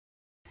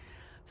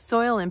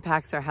Soil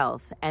impacts our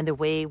health and the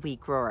way we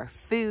grow our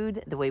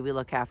food, the way we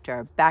look after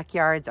our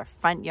backyards, our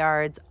front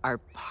yards, our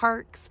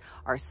parks,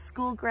 our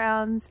school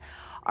grounds,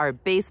 our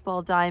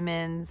baseball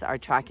diamonds, our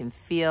track and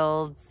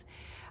fields,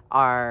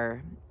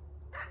 our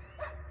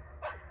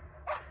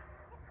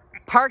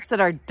parks that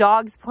our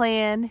dogs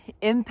play in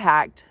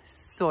impact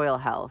soil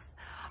health.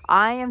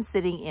 I am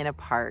sitting in a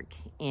park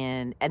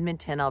in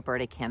Edmonton,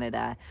 Alberta,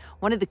 Canada.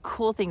 One of the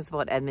cool things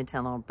about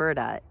Edmonton,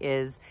 Alberta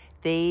is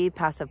they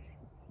passed a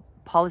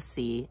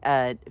policy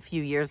a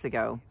few years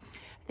ago,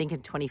 I think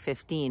in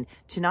 2015,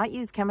 to not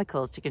use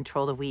chemicals to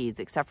control the weeds,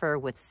 except for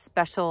with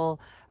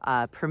special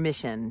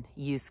permission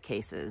use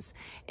cases.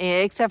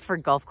 Except for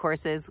golf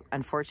courses,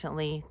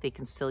 unfortunately, they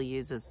can still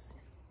use as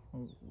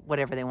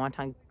whatever they want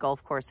on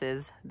golf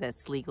courses.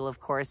 That's legal,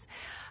 of course.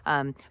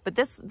 But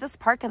this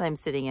park that I'm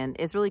sitting in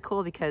is really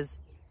cool because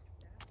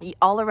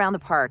all around the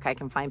park I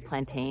can find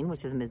plantain,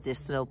 which is a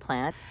medicinal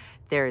plant.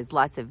 There's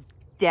lots of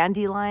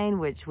dandelion,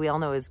 which we all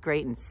know is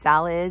great in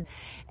salad,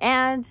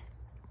 and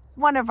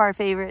one of our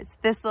favorites,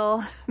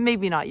 thistle.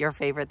 Maybe not your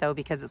favorite though,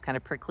 because it's kind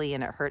of prickly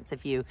and it hurts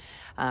if you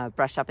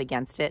brush up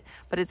against it,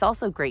 but it's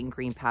also great in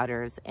green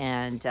powders,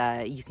 and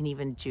you can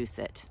even juice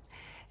it.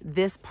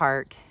 This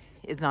park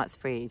is not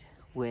sprayed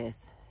with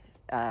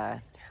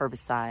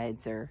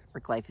herbicides or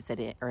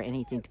glyphosate or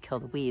anything to kill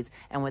the weeds.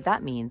 And what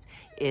that means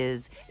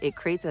is it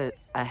creates a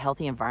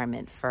healthy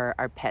environment for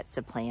our pets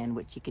to play in,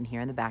 which you can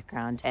hear in the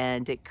background.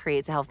 And it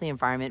creates a healthy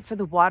environment for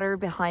the water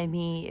behind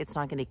me. It's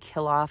not going to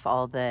kill off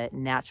all the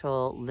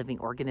natural living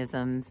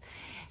organisms.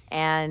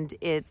 And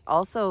it's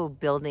also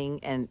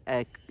building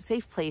a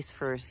safe place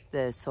for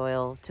the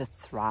soil to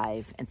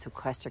thrive and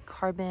sequester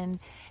carbon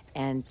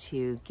and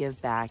to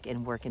give back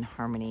and work in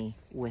harmony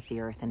with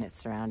the earth and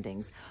its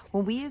surroundings.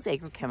 When we use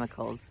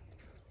agrochemicals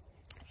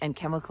and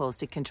chemicals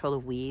to control the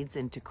weeds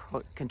and to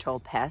control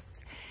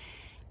pests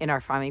in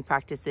our farming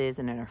practices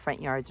and in our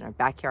front yards and our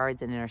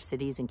backyards and in our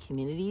cities and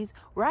communities,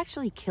 we're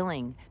actually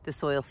killing the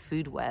soil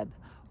food web,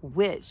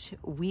 which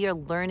we are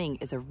learning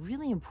is a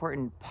really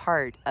important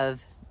part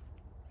of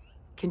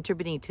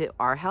contributing to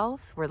our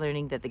health. We're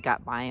learning that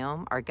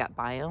our gut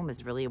biome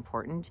is really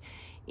important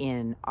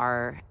in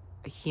our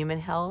human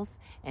health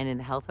and in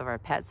the health of our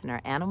pets and our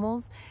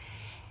animals.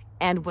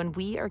 And when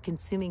we are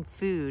consuming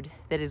food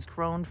that is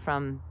grown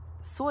from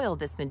soil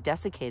that's been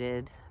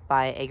desiccated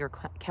by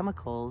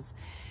agrochemicals,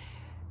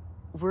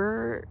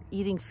 we're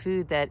eating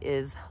food that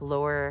is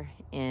lower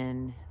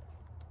in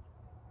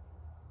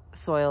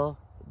soil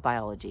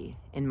biology,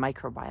 in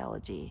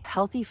microbiology.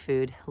 Healthy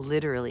food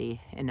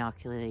literally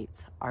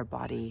inoculates our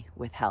body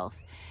with health,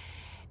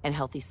 and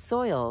healthy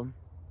soil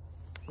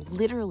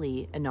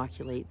literally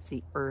inoculates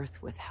the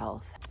earth with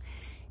health.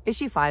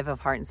 Issue 5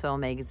 of Heart and Soil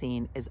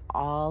magazine is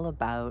all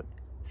about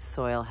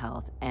soil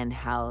health and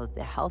how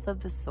the health of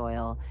the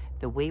soil,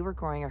 the way we're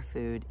growing our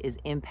food, is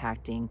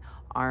impacting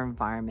our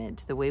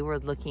environment. The way we're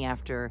looking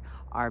after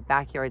our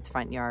backyards,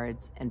 front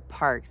yards, and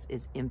parks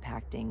is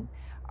impacting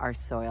our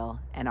soil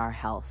and our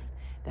health.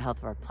 The health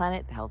of our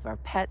planet, the health of our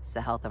pets,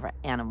 the health of our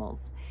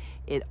animals.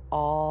 It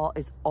all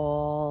is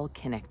all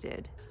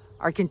connected.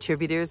 Our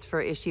contributors for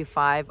issue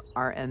 5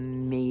 are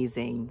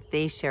amazing.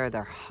 They share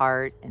their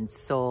heart and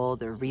soul,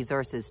 their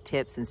resources,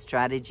 tips, and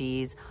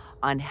strategies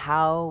on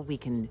how we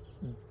can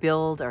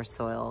build our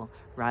soil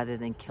rather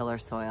than kill our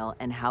soil,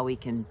 and how we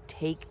can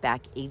take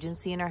back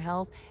agency in our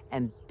health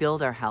and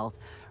build our health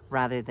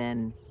rather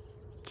than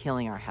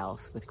killing our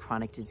health with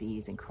chronic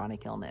disease and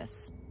chronic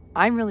illness.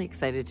 I'm really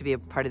excited to be a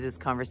part of this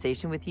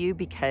conversation with you,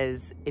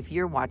 because if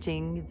you're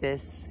watching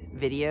this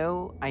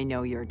video, I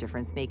know you're a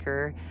difference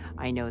maker.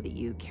 I know that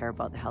you care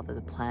about the health of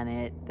the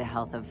planet, the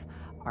health of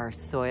our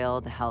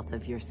soil, the health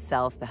of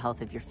yourself, the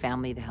health of your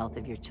family, the health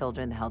of your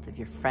children, the health of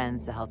your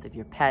friends, the health of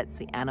your pets,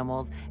 the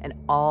animals, and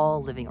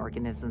all living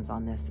organisms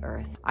on this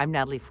earth. I'm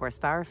Natalie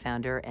Forstbauer,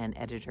 founder and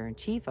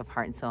editor-in-chief of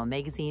Heart and Soil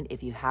magazine.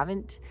 If you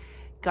haven't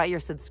got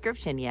your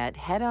subscription yet,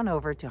 head on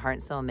over to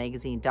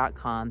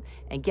heartandsoilmagazine.com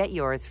and get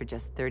yours for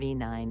just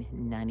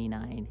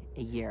 $39.99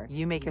 a year.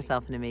 You make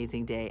yourself an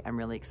amazing day. I'm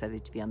really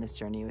excited to be on this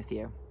journey with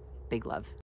you. Big love.